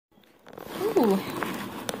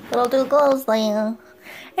Little too close there.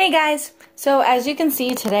 Hey guys, so as you can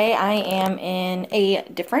see today I am in a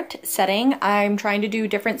different setting. I'm trying to do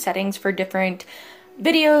different settings for different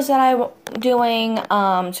videos that I'm doing.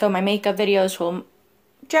 So my makeup videos will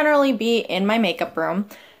generally be in my makeup room,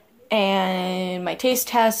 and my taste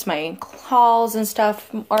tests, my hauls and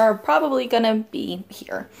stuff are probably gonna be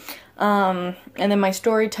here. And then my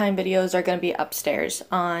story time videos are gonna be upstairs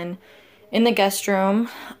in the guest room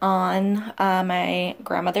on my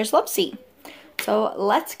grandmother's love seat. So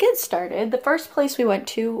let's get started. The first place we went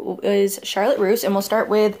to is Charlotte Russe, and we'll start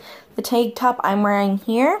with the tank top I'm wearing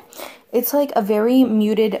here. It's like a very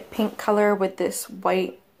muted pink color with this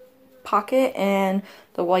white pocket and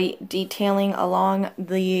the white detailing along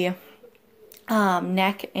the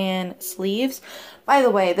neck and sleeves. By the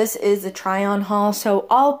way, this is a try-on haul, so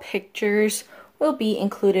all pictures will be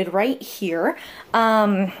included right here.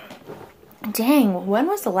 Dang, when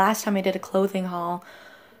was the last time I did a clothing haul?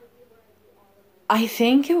 I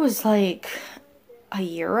think it was like a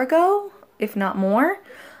year ago, if not more.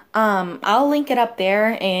 I'll link it up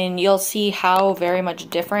there and you'll see how very much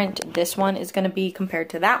different this one is going to be compared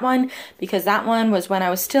to that one, because that one was when I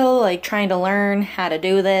was still like trying to learn how to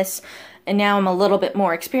do this, and now I'm a little bit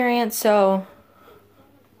more experienced. So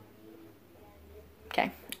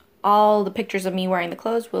okay, all the pictures of me wearing the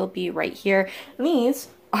clothes will be right here. And these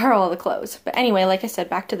are all the clothes. But anyway, like I said,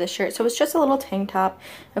 back to the shirt. So it's just a little tank top.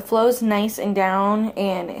 It flows nice and down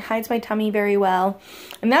and it hides my tummy very well.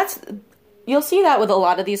 And you'll see that with a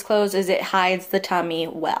lot of these clothes, is it hides the tummy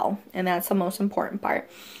well. And that's the most important part.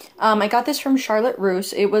 I got this from Charlotte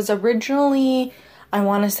Russe. It was originally, I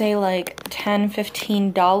want to say like $10,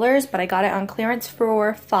 $15, but I got it on clearance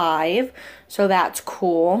for $5. So that's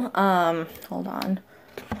cool. Hold on.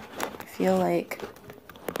 I feel like,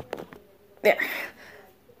 there.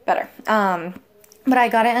 Better. But I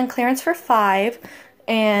got it on clearance for $5,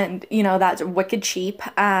 and you know, that's wicked cheap.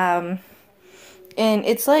 And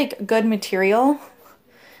it's like good material.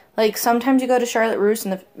 Like sometimes you go to Charlotte Russe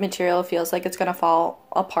and the material feels like it's gonna fall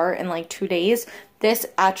apart in like 2 days. This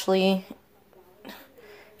actually,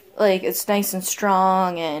 like, it's nice and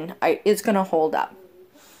strong, and it's gonna hold up.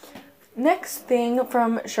 Next thing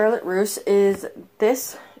from Charlotte Russe is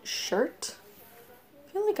this shirt.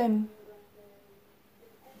 I feel like I'm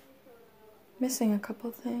missing a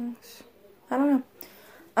couple things. I don't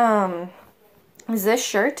know. Is this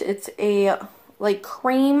shirt. It's a like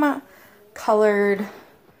cream colored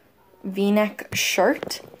v-neck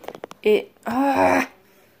shirt. This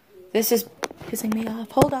is pissing me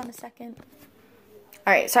off. Hold on a second.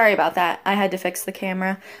 Alright, sorry about that. I had to fix the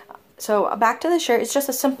camera. So back to the shirt. It's just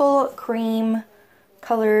a simple cream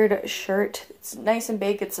colored shirt. It's nice and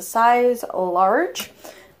big. It's a size large.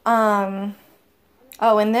 Oh,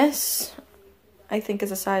 and this I think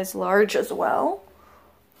is a size large as well.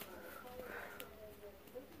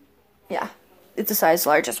 Yeah, it's a size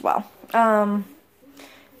large as well. And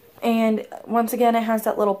once again, it has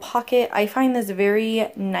that little pocket. I find this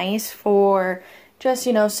very nice for just,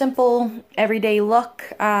 you know, simple everyday look.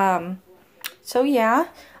 So yeah,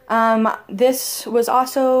 this was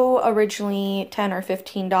also originally $10 or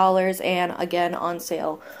 $15, and again on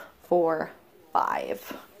sale for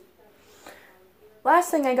 $5.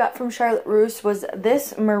 Last thing I got from Charlotte Russe was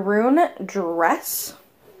this maroon dress.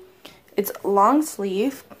 It's long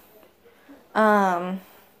sleeve. It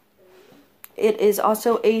is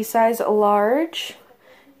also a size large,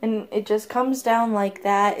 and it just comes down like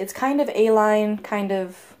that. It's kind of A-line, kind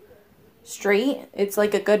of straight. It's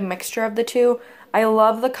like a good mixture of the two. I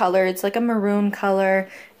love the color. It's like a maroon color.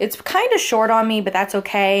 It's kind of short on me, but that's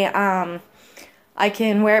okay. I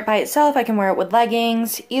can wear it by itself. I can wear it with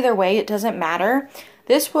leggings. Either way, it doesn't matter.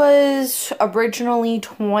 This was originally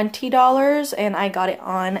 $20, and I got it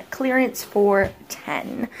on clearance for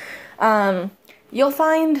 $10. You'll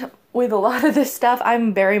find with a lot of this stuff,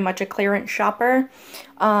 I'm very much a clearance shopper,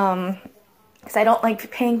 because I don't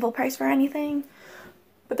like paying full price for anything.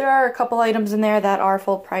 But there are a couple items in there that are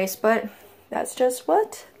full price, but that's just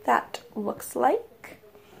what that looks like.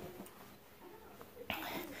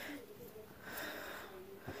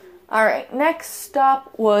 Alright, next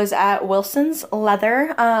stop was at Wilson's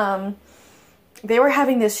Leather. They were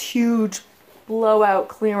having this huge blowout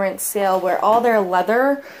clearance sale where all their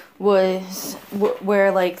leather was,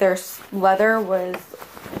 their leather was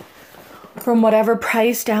from whatever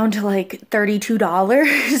price down to like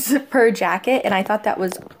 $32 per jacket, and I thought that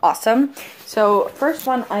was awesome. So first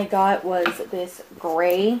one I got was this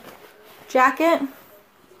gray jacket.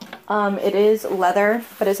 It is leather,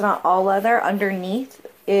 but it's not all leather. Underneath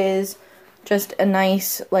is just a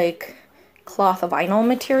nice like cloth vinyl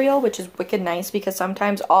material, which is wicked nice because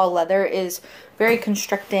sometimes all leather is very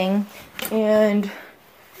constricting. And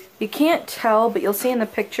you can't tell, but you'll see in the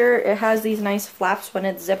picture, it has these nice flaps when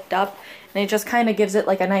it's zipped up, and it just kind of gives it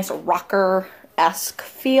like a nice rocker-esque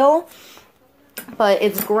feel. But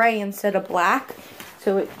it's gray instead of black,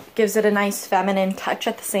 so it gives it a nice feminine touch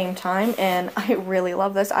at the same time, and I really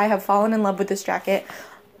love this. I have fallen in love with this jacket.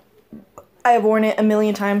 I have worn it a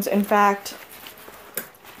million times. In fact,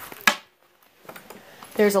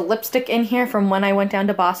 there's a lipstick in here from when I went down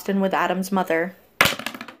to Boston with Adam's mother.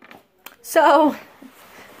 So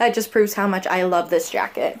that just proves how much I love this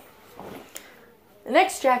jacket. The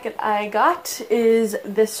next jacket I got is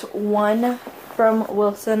this one from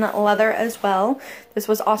Wilson Leather as well. This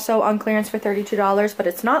was also on clearance for $32, but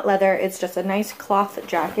it's not leather. It's just a nice cloth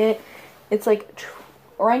jacket. It's like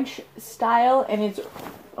French style, and it's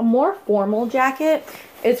a more formal jacket.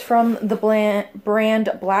 It's from the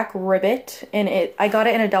brand Black Ribbit, and I got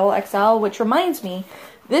it in a double XL, which reminds me,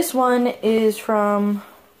 this one is from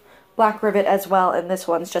Black Ribbit as well, and this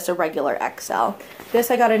one's just a regular XL. This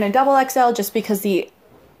I got in a double XL just because the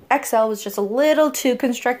XL was just a little too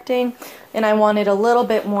constricting, and I wanted a little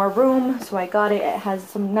bit more room, so I got it. It has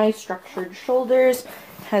some nice structured shoulders,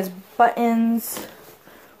 has buttons,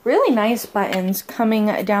 really nice buttons coming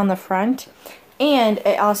down the front, and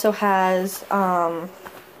it also has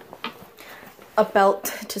a belt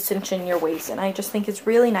to cinch in your waist, and I just think it's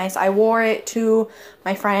really nice. I wore it to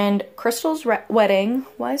my friend Crystal's wedding.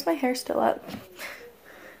 Why is my hair still up?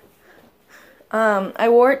 I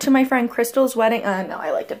wore it to my friend Crystal's wedding. No,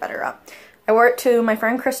 I liked it better up. I wore it to my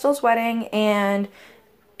friend Crystal's wedding, and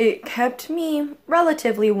it kept me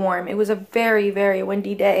relatively warm. It was a very, very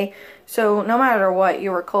windy day, so no matter what,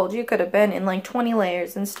 you were cold. You could have been in like 20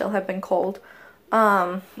 layers and still have been cold.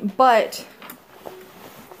 But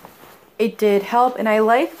it did help, and I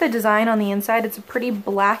like the design on the inside. It's a pretty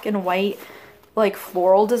black and white, like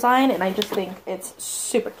floral design, and I just think it's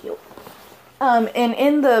super cute. And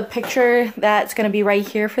in the picture that's going to be right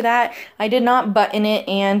here for that, I did not button it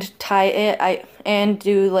and tie it and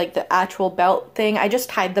do like the actual belt thing. I just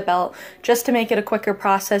tied the belt just to make it a quicker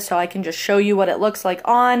process so I can just show you what it looks like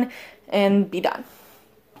on and be done.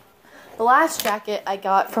 The last jacket I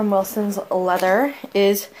got from Wilson's Leather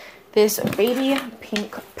is this baby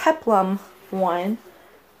pink peplum one.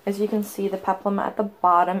 As you can see, the peplum at the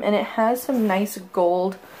bottom, and it has some nice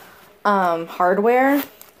gold hardware,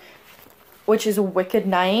 which is wicked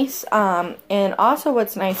nice. And also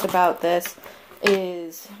what's nice about this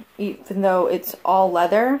is, even though it's all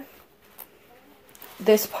leather,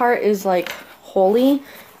 this part is like holey,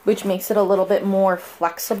 which makes it a little bit more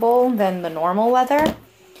flexible than the normal leather.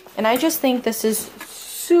 And I just think this is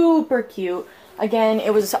super cute. Again,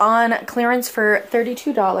 it was on clearance for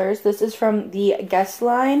 $32. This is from the Guest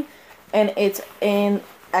line, and it's in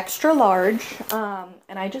extra large.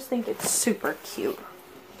 And I just think it's super cute.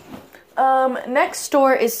 Next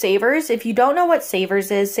store is Savers. If you don't know what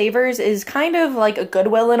Savers is kind of like a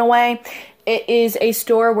Goodwill in a way. It is a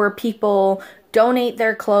store where people donate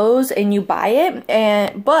their clothes and you buy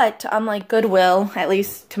it. But unlike Goodwill, at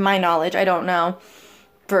least to my knowledge, I don't know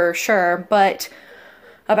for sure, but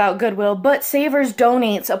about Goodwill, but Savers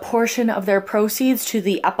donates a portion of their proceeds to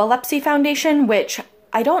the Epilepsy Foundation, which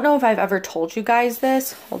I don't know if I've ever told you guys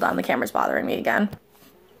this. Hold on, the camera's bothering me again.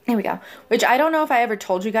 Here we go. Which I don't know if I ever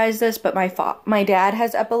told you guys this, but my dad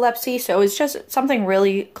has epilepsy, so it's just something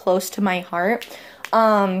really close to my heart.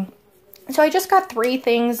 So I just got 3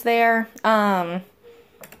 things there. But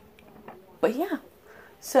yeah.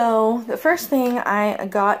 So the first thing I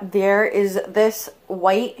got there is this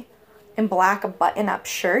white and black button-up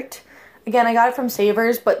shirt. Again, I got it from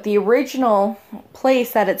Savers, but the original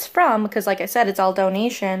place that it's from, because like I said, it's all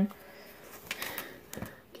donation.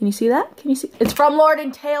 Can you see that? Can you see? It's from Lord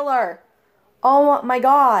 & Taylor. Oh my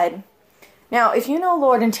god. Now, if you know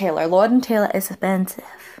Lord & Taylor is expensive.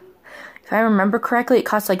 If I remember correctly, it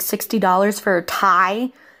costs like $60 for a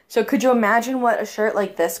tie. So could you imagine what a shirt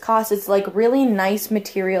like this costs? It's like really nice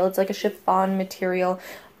material. It's like a chiffon material.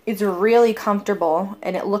 It's really comfortable,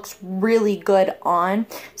 and it looks really good on,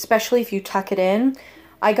 especially if you tuck it in.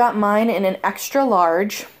 I got mine in an extra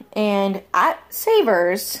large, and at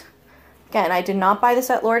Savers, again, I did not buy this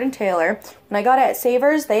at Lord & Taylor. When I got it at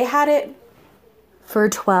Savers, they had it for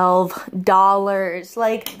 $12.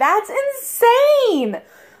 Like, that's insane!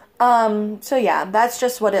 So yeah, that's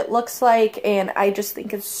just what it looks like, and I just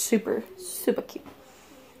think it's super, super cute.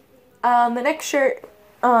 The next shirt,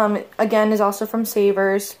 again, is also from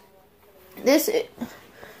Savers. This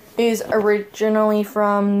is originally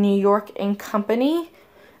from New York & Company,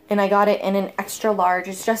 and I got it in an extra large.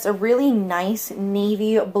 It's just a really nice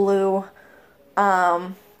navy blue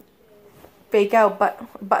fake out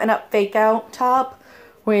button-up fake out top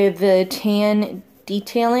with the tan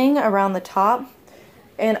detailing around the top,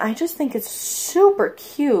 and I just think it's super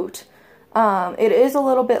cute. It is a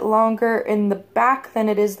little bit longer in the back than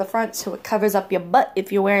it is the front, so it covers up your butt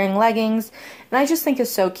if you're wearing leggings, and I just think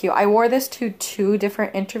it's so cute. I wore this to 2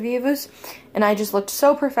 different interviews, and I just looked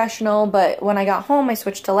so professional, but when I got home, I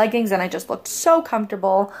switched to leggings, and I just looked so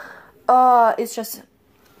comfortable. It's just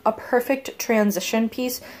a perfect transition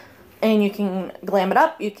piece, and you can glam it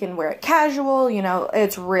up, you can wear it casual, you know,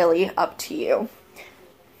 it's really up to you.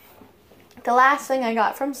 The last thing I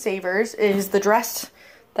got from Savers is the dress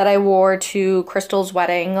that I wore to Crystal's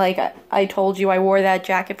wedding. Like I told you, I wore that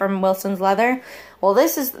jacket from Wilson's Leather. Well,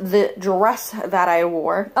 this is the dress that I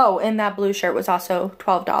wore. Oh, and that blue shirt was also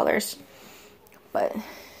 $12. But,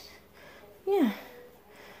 yeah.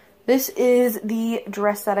 This is the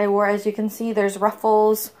dress that I wore. As you can see, there's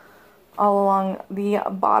ruffles all along the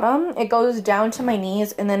bottom. It goes down to my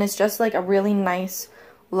knees, and then it's just like a really nice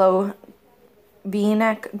low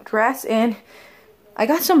V-neck dress. And I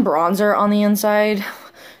got some bronzer on the inside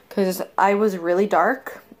because I was really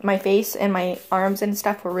dark. My face and my arms and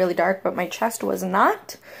stuff were really dark, but my chest was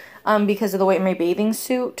not because of the way my bathing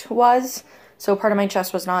suit was. So part of my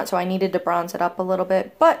chest was not, so I needed to bronze it up a little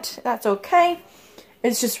bit, but that's okay.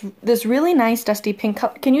 It's just this really nice dusty pink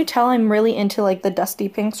color. Can you tell I'm really into like the dusty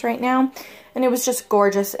pinks right now? And it was just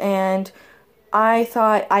gorgeous, and I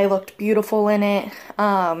thought I looked beautiful in it.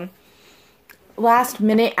 Last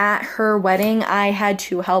minute at her wedding, I had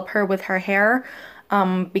to help her with her hair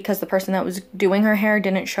because the person that was doing her hair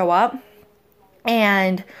didn't show up.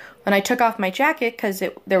 And when I took off my jacket, because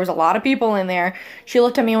there was a lot of people in there, she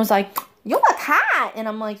looked at me and was like, "You look hot!" And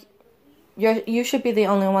I'm like, you should be the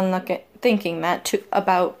only one thinking that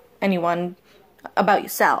about anyone, about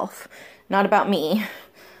yourself, not about me.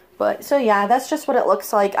 But, so yeah, that's just what it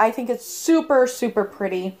looks like. I think it's super, super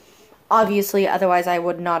pretty. Obviously, otherwise I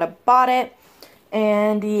would not have bought it.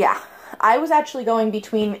 And yeah, I was actually going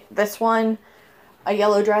between this one, a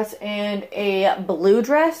yellow dress, and a blue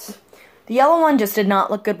dress. The yellow one just did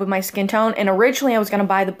not look good with my skin tone, and originally I was going to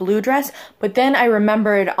buy the blue dress, but then I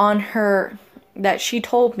remembered on her that she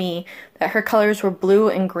told me that her colors were blue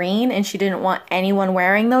and green, and she didn't want anyone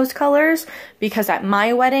wearing those colors, because at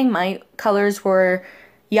my wedding, my colors were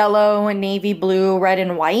yellow, navy blue, red,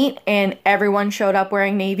 and white, and everyone showed up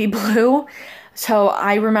wearing navy blue. So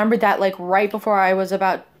I remembered that like right before I was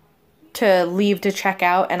about to leave to check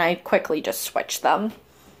out, and I quickly just switched them.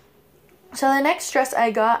 So the next dress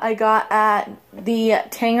I got at the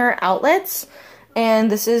Tanger Outlets, and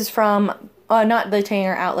this is from, not the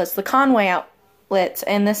Tanger Outlets, the Conway Outlets,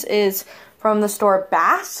 and this is from the store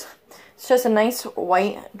Bass. It's just a nice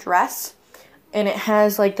white dress, and it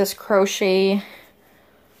has like this crochet,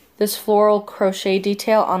 this floral crochet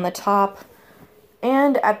detail on the top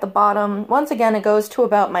and at the bottom. Once again, it goes to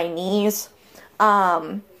about my knees.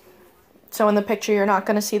 So in the picture, you're not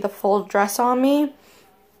going to see the full dress on me.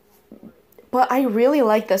 But I really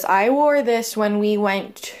like this. I wore this when we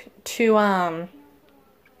went to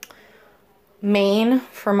Maine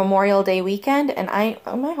for Memorial Day weekend, and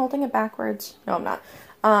am I holding it backwards? No, I'm not.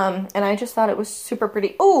 And I just thought it was super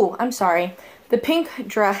pretty. Oh, I'm sorry. The pink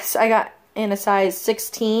dress I got in a size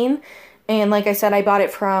 16, and like I said, I bought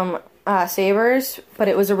it from Savers, but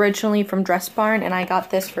it was originally from Dress Barn, and I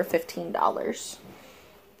got this for $15.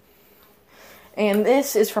 And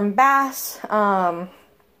this is from Bass.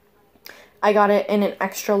 I got it in an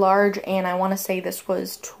extra large, and I want to say this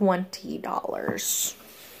was $20.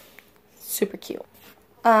 Super cute.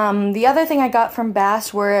 The other thing I got from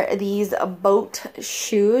Bass were these boat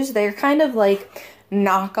shoes. They're kind of like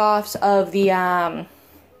knockoffs of the,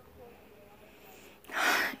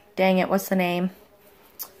 dang it, what's the name?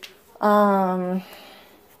 Of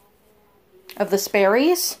the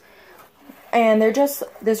Sperry's. And they're just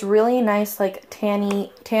this really nice, like,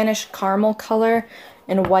 tannish caramel color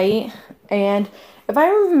in white. And if I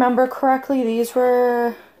remember correctly, these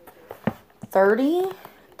were $30?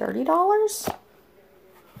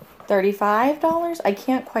 $35? I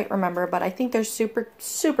can't quite remember, but I think they're super,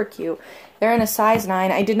 super cute. They're in a size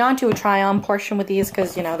 9. I did not do a try-on portion with these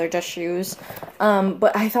because, you know, they're just shoes.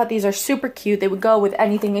 But I thought these are super cute. They would go with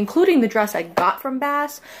anything, including the dress I got from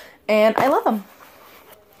Bass. And I love them.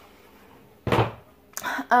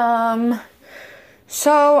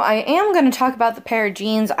 So I am going to talk about the pair of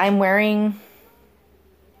jeans I'm wearing.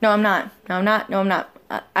 No, I'm not. No, I'm not. No, I'm not.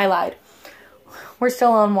 I lied. We're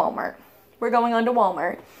still on Walmart. We're going on to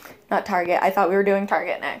Walmart, not Target. I thought we were doing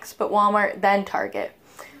Target next, but Walmart, then Target.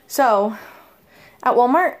 So at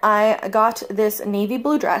Walmart, I got this navy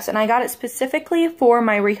blue dress, and I got it specifically for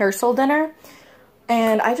my rehearsal dinner.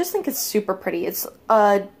 And I just think it's super pretty. It's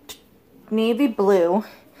a navy blue,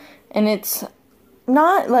 and it's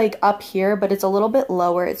not like up here, but it's a little bit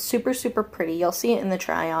lower. It's super, super pretty. You'll see it in the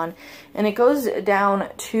try on. And it goes down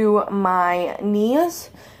to my knees,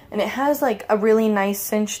 and it has like a really nice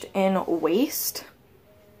cinched in waist.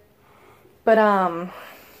 But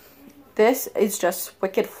this is just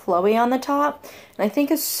wicked flowy on the top, and I think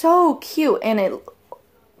it's so cute, and it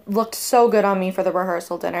looked so good on me for the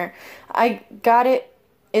rehearsal dinner. I got it.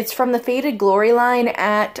 It's from the Faded Glory line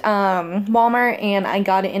at Walmart, and I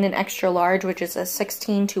got it in an extra large, which is a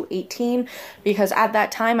 16 to 18, because at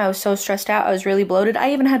that time I was so stressed out. I was really bloated.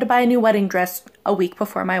 I even had to buy a new wedding dress a week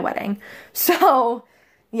before my wedding. So,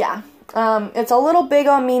 yeah. It's a little big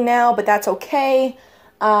on me now, but that's okay.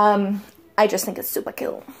 I just think it's super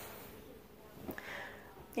cute.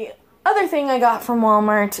 The other thing I got from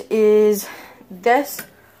Walmart is this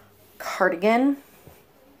cardigan.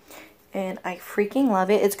 And I freaking love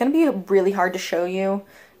it. It's going to be really hard to show you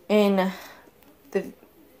in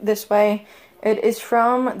this way. It is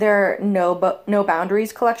from their No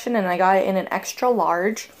Boundaries collection, and I got it in an extra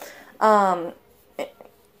large. It's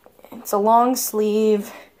a long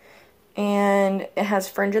sleeve, and it has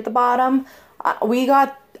fringe at the bottom. I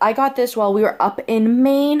got this while we were up in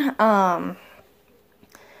Maine,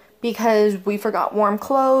 because we forgot warm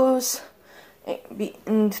clothes.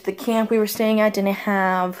 And the camp we were staying at didn't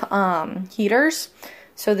have heaters,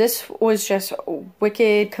 so this was just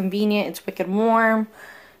wicked convenient. It's wicked warm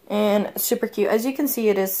and super cute. As you can see,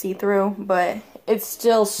 it is see-through, but it's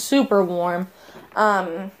still super warm,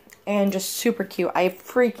 and just super cute. I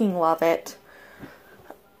freaking love it.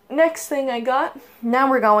 Next thing I got, now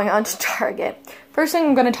we're going on to Target. First thing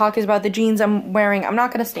I'm going to talk is about the jeans I'm wearing. I'm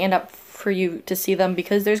not going to stand up for you to see them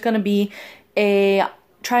because there's going to be a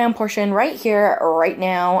try on portion right here, right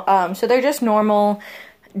now. So they're just normal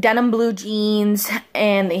denim blue jeans,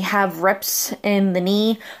 and they have rips in the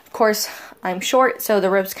knee. Of course, I'm short, so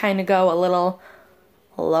the rips kind of go a little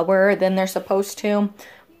lower than they're supposed to.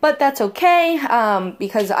 But that's okay,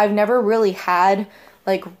 because I've never really had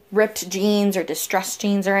like ripped jeans or distressed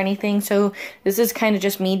jeans or anything. So this is kind of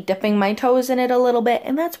just me dipping my toes in it a little bit,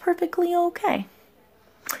 and that's perfectly okay.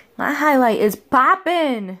 My highlight is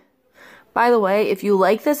poppin'. By the way, if you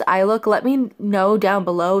like this eye look, let me know down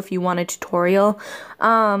below if you want a tutorial.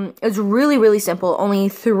 It's really, really simple. Only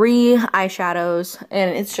 3 eyeshadows,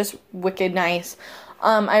 and it's just wicked nice.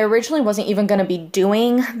 I originally wasn't even going to be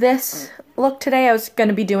doing this look today. I was going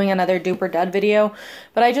to be doing another Dupe or Dud video,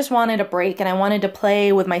 but I just wanted a break, and I wanted to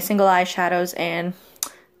play with my single eyeshadows, and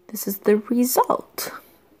this is the result.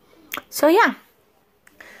 So, yeah.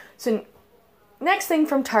 So, next thing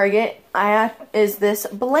from Target is this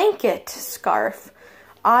blanket scarf.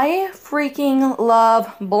 I freaking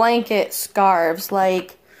love blanket scarves.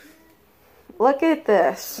 Like, look at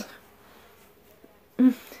this.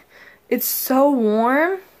 It's so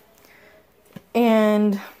warm,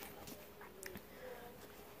 and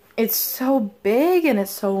it's so big, and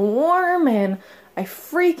it's so warm, and I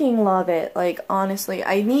freaking love it. Like, honestly,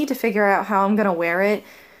 I need to figure out how I'm gonna wear it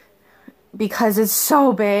because it's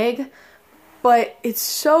so big. But it's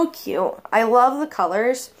so cute. I love the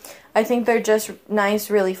colors. I think they're just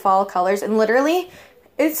nice, really fall colors. And literally,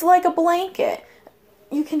 it's like a blanket.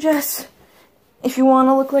 You can just, if you want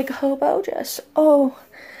to look like a hobo, just,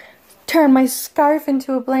 turn my scarf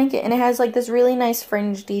into a blanket. And it has like this really nice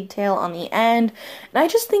fringe detail on the end. And I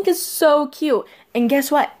just think it's so cute. And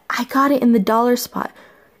guess what? I got it in the dollar spot.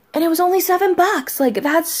 And it was only $7. Like,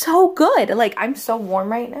 that's so good. Like, I'm so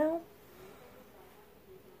warm right now.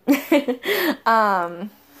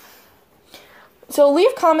 So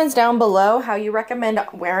leave comments down below how you recommend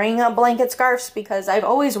wearing blanket scarves, because I've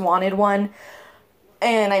always wanted one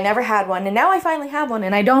and I never had one, and now I finally have one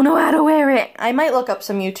and I don't know how to wear it. I might look up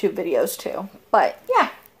some YouTube videos too, but yeah.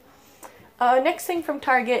 Next thing from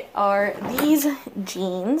Target are these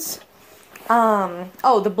jeans.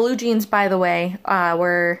 The blue jeans, by the way,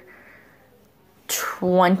 were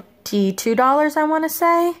 $22, I want to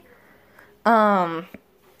say.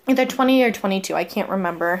 Either 20 or 22, I can't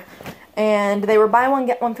remember. And they were buy one,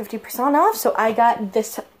 get one 50% off, so I got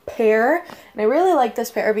this pair. And I really like this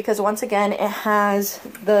pair because, once again, it has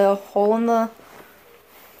the hole in the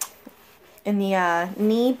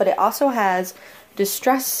knee, but it also has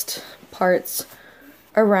distressed parts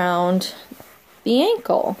around the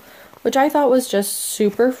ankle, which I thought was just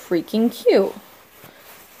super freaking cute.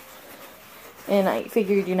 And I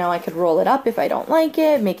figured, you know, I could roll it up if I don't like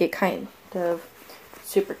it, make it kind of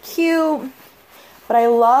super cute. But I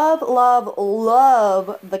love, love,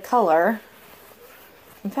 love the color.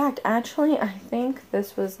 In fact, actually, I think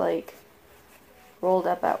this was like rolled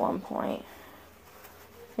up at one point.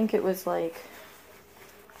 think it was like,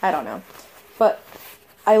 I don't know. But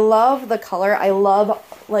I love the color. I love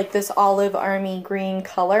like this olive army green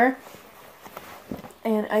color.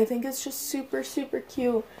 And I think it's just super, super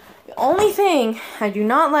cute. The only thing I do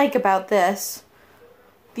not like about these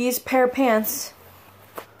pair of pants,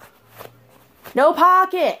 no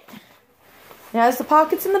pocket. It has the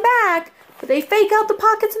pockets in the back, but they fake out the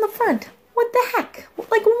pockets in the front. What the heck?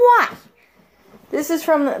 Like, why? This is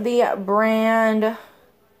from the brand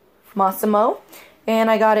Massimo, and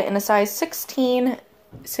I got it in a size 16.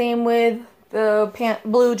 Same with the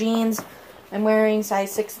blue jeans. I'm wearing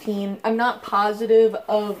size 16. I'm not positive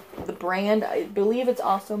of the brand. I believe it's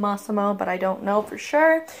also Massimo, but I don't know for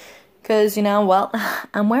sure. Because, you know, well,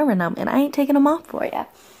 I'm wearing them, and I ain't taking them off for you.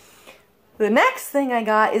 The next thing I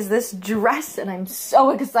got is this dress, and I'm so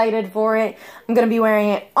excited for it. I'm going to be wearing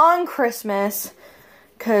it on Christmas,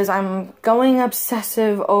 because I'm going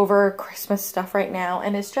obsessive over Christmas stuff right now.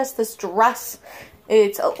 And it's just this dress.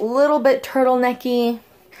 It's a little bit turtlenecky.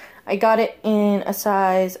 I got it in a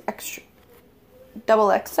size extra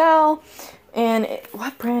double XL. And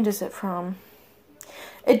what brand is it from?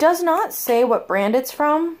 It does not say what brand it's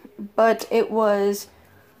from, but it was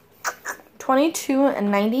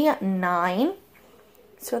 $22.99.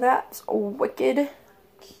 So that's wicked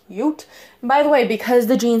cute. And by the way, because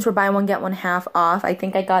the jeans were buy one get one half off, I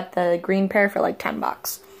think I got the green pair for like 10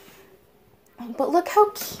 bucks. But look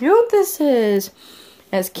how cute this is.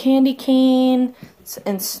 It has candy cane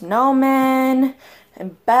and snowmen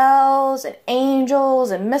and bells and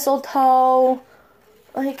angels and mistletoe.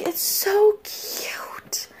 Like, it's so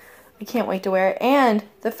cute. I can't wait to wear it. And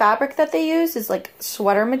the fabric that they use is like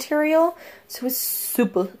sweater material, so it's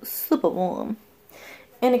super, super warm.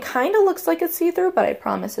 And it kind of looks like it's see-through, but I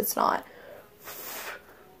promise it's not.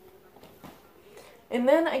 And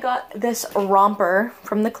then I got this romper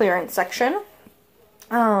from the clearance section.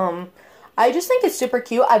 I just think it's super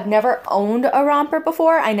cute. I've never owned a romper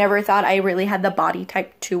before. I never thought I really had the body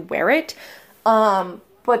type to wear it.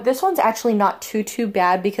 But this one's actually not too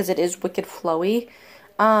bad because it is wicked flowy.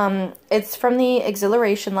 It's from the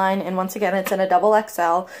Exhilaration line, and once again, it's in a double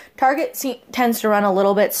XL. Target tends to run a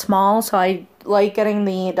little bit small, so I like getting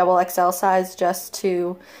the double XL size just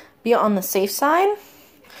to be on the safe side.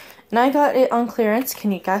 And I got it on clearance.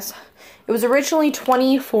 Can you guess? It was originally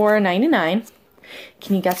 $24.99.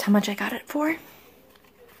 Can you guess how much I got it for?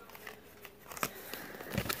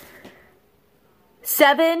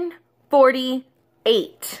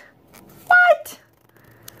 $7.48. What?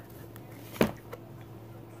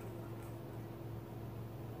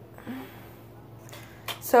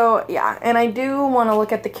 So, yeah, and I do want to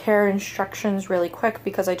look at the care instructions really quick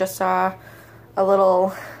because I just saw a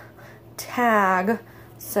little tag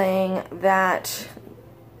saying that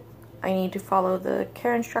I need to follow the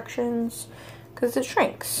care instructions because it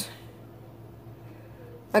shrinks.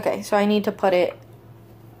 Okay, so I need to put it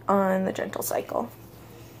on the gentle cycle.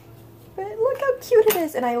 But look how cute it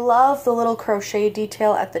is. And I love the little crochet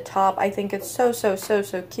detail at the top. I think it's so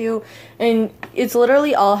cute. And it's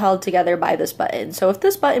literally all held together by this button. So if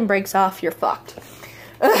this button breaks off, you're fucked.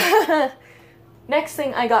 Next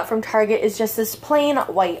thing I got from Target is just this plain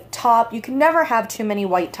white top. You can never have too many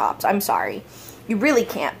white tops. I'm sorry. You really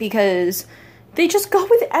can't because they just go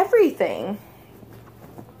with everything.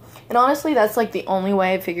 And honestly, that's like the only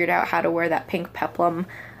way I figured out how to wear that pink peplum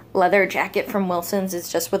leather jacket from Wilson's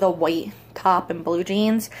is just with a white top and blue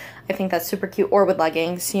jeans. I think that's super cute. Or with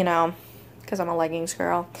leggings, you know, because I'm a leggings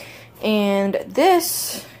girl. And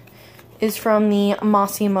this is from the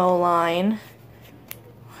Massimo line.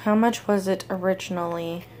 How much was it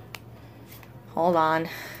originally? Hold on.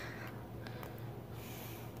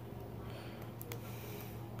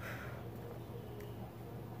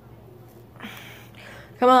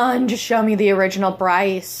 Come on, just show me the original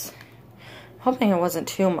price. Hoping it wasn't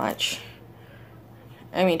too much.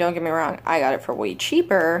 I mean, don't get me wrong, I got it for way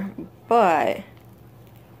cheaper, but of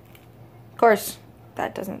course,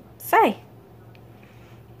 that doesn't say.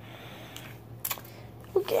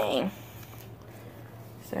 Okay.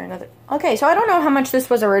 Is there another? Okay, so I don't know how much this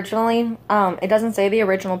was originally. It doesn't say the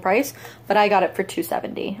original price, but I got it for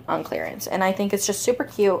 $2.70 on clearance, and I think it's just super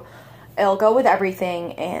cute. It'll go with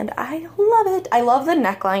everything, and I love it. I love the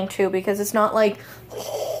neckline, too, because it's not like...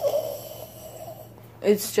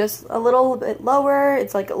 It's just a little bit lower.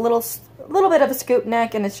 It's like a little bit of a scoop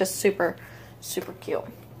neck, and it's just super cute.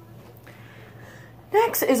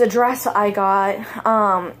 Next is a dress I got,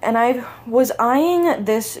 and I was eyeing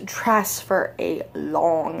this dress for a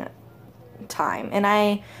long time, and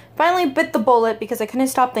I finally bit the bullet because I couldn't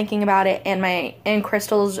stop thinking about it, and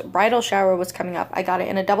Crystal's bridal shower was coming up. I got it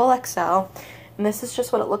in a double XL, And this is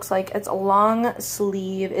just what it looks like. It's a long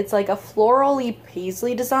sleeve. It's like a florally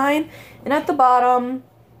paisley design. And at the bottom,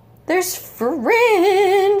 there's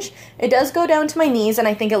fringe. It does go down to my knees, and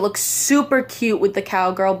I think it looks super cute with the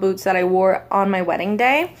cowgirl boots that I wore on my wedding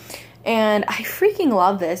day. And I freaking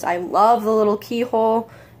love this. I love the little keyhole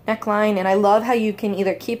neckline, and I love how you can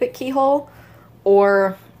either keep it keyhole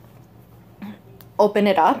or open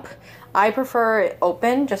it up. I prefer it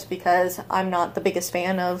open just because I'm not the biggest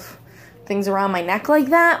fan of things around my neck like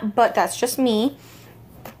that, but that's just me.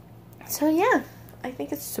 So yeah, I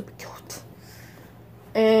think it's super cute.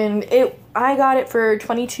 And I got it for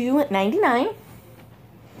 $22.99.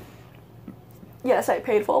 Yes, I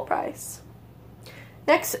paid full price.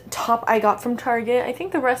 Next top I got from Target. I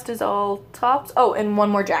think the rest is all tops. Oh, and one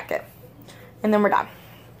more jacket. And then we're done.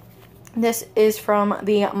 This is from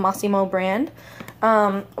the Massimo brand.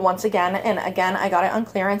 Once again, and again, I got it on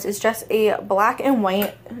clearance. It's just a black and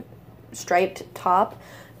white striped top.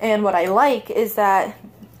 And what I like is that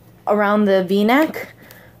around the V-neck,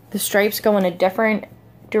 the stripes go in a different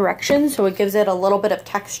direction, so it gives it a little bit of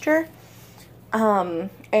texture. And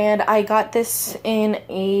I got this in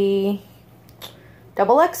a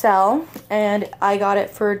XXL, and I got it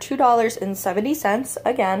for $2.70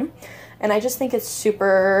 again, and I just think it's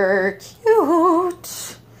super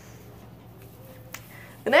cute.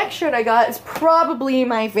 The next shirt I got is probably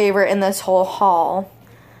my favorite in this whole haul,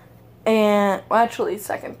 and well, actually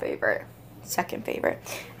second favorite,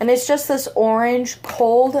 and it's just this orange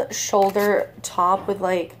cold shoulder top with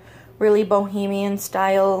like really bohemian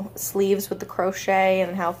style sleeves with the crochet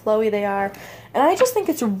and how flowy they are. And I just think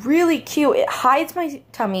it's really cute. It hides my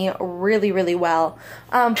tummy really, really well.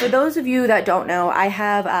 For those of you that don't know, I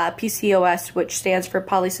have PCOS, which stands for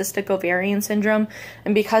polycystic ovarian syndrome.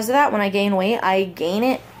 And because of that, when I gain weight, I gain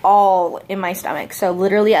it all in my stomach. So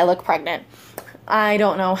literally, I look pregnant. I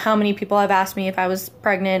don't know how many people have asked me if I was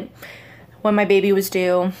pregnant when my baby was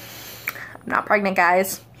due. I'm not pregnant,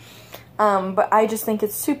 guys. But I just think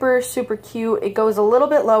it's super, super cute. It goes a little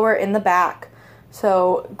bit lower in the back.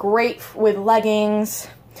 So great with leggings.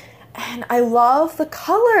 And I love the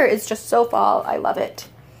color. It's just so fall. I love it.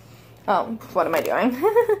 What am I doing?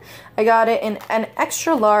 I got it in an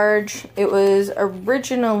extra large. It was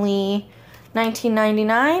originally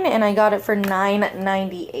 $19.99 and I got it for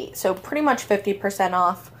 $9.98. So pretty much 50%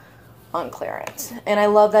 off on clearance. And I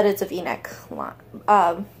love that it's a V-neck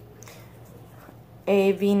neckline.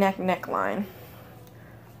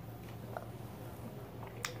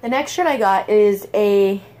 The next shirt I got is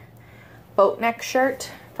a boat neck shirt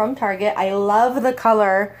from Target. I love the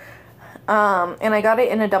color, and I got it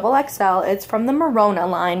in a XXL. It's from the Morona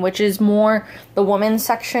line, which is more the women's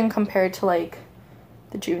section compared to like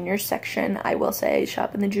the junior section. I will say I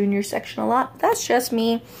shop in the junior section a lot. That's just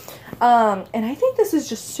me. And I think this is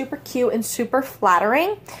just super cute and super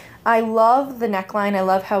flattering. I love the neckline. I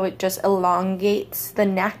love how it just elongates the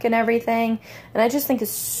neck and everything. And I just think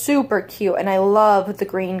it's super cute. And I love the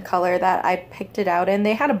green color that I picked it out in.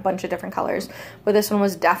 They had a bunch of different colors, but this one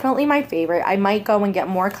was definitely my favorite. I might go and get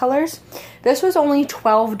more colors. This was only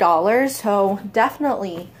 $12, so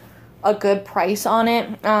definitely a good price on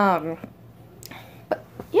it. But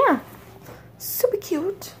yeah, super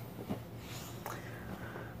cute.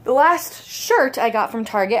 The last shirt I got from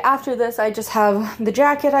Target. After this, I just have the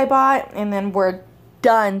jacket I bought, and then we're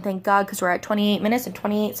done, thank God, because we're at 28 minutes and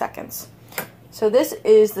 28 seconds. So this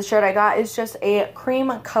is the shirt I got. It's just a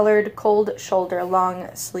cream-colored cold shoulder long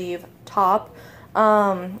sleeve top.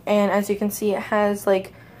 And as you can see, it has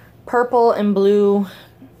like purple and blue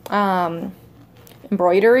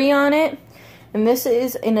embroidery on it. And this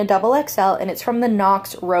is in a XXL, and it's from the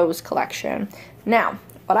Knox Rose collection. Now,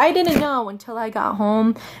 what I didn't know until I got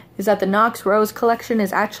home is that the Knox Rose collection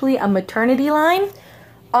is actually a maternity line.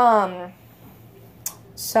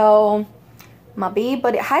 So, but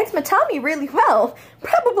it hides my tummy really well.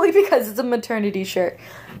 Probably because it's a maternity shirt.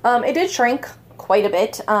 It did shrink quite a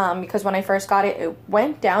bit, because when I first got it, it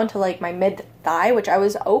went down to like my mid-thigh, which I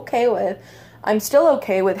was okay with. I'm still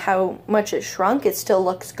okay with how much it shrunk. It still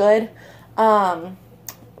looks good.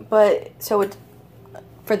 But, so it,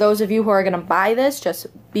 for those of you who are going to buy this, just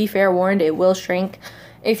be fair warned, it will shrink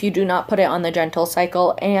if you do not put it on the gentle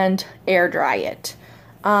cycle and air dry it.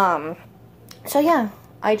 So yeah,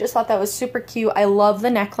 I just thought that was super cute. I love the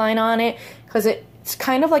neckline on it because it's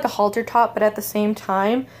kind of like a halter top, but at the same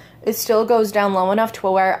time, it still goes down low enough to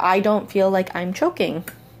where I don't feel like I'm choking.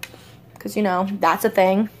 Because, you know, that's a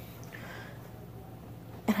thing.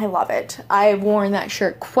 And I love it. I've worn that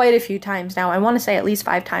shirt quite a few times now. I want to say at least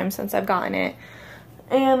 5 times since I've gotten it.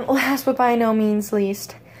 And last but by no means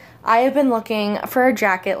least, I have been looking for a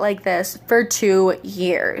jacket like this for 2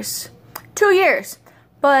 years. 2 years.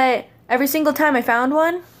 But every single time I found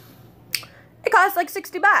one, it cost like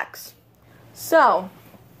 60 bucks. So,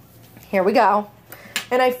 here we go.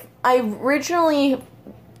 And I originally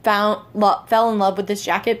fell in love with this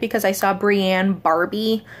jacket because I saw Brienne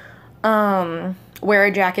Barbie wear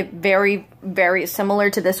a jacket very, very similar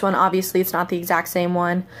to this one. Obviously, it's not the exact same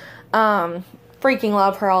one. Freaking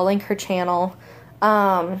love her. I'll link her channel.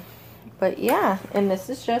 But yeah, and this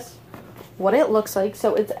is just what it looks like.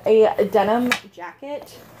 So it's a denim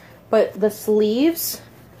jacket, but the sleeves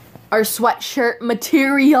are sweatshirt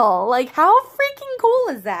material. Like, how freaking cool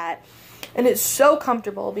is that? And it's so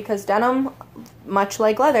comfortable because denim, much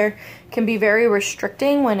like leather, can be very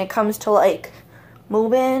restricting when it comes to like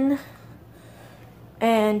moving.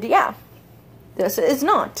 And yeah, this is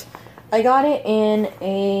not. I got it in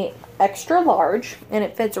a extra large and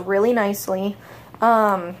it fits really nicely.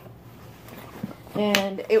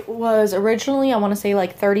 And it was originally, I want to say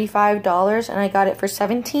like $35, and I got it for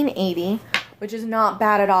 $17.80, which is not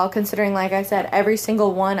bad at all considering, like I said, every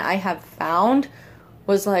single one I have found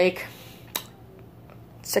was like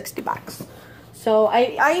 60 bucks. So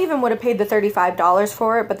I even would have paid the $35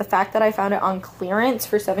 for it, but the fact that I found it on clearance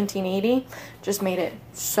for $17.80 just made it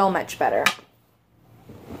so much better.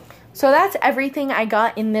 So that's everything I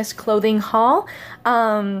got in this clothing haul.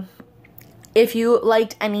 If you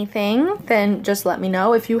liked anything, then just let me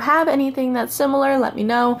know. If you have anything that's similar, let me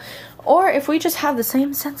know. Or if we just have the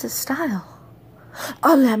same sense of style,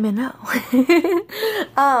 oh, let me know.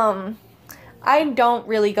 I don't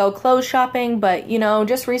really go clothes shopping, but, you know,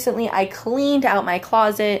 just recently I cleaned out my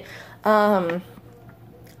closet, and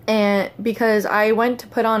because I went to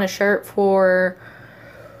put on a shirt for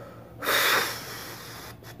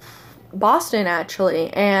Boston, actually,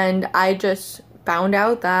 and I just found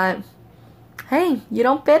out that, hey, you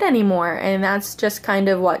don't fit anymore, and that's just kind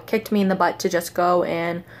of what kicked me in the butt to just go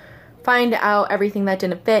and find out everything that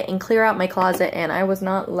didn't fit and clear out my closet, and I was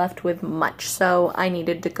not left with much, so I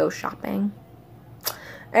needed to go shopping.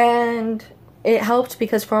 And it helped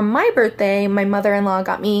because for my birthday, my mother-in-law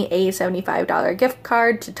got me a $75 gift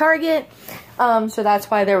card to Target, so that's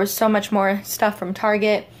why there was so much more stuff from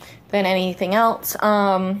Target than anything else.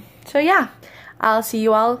 So yeah, I'll see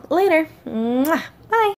you all later. Mwah.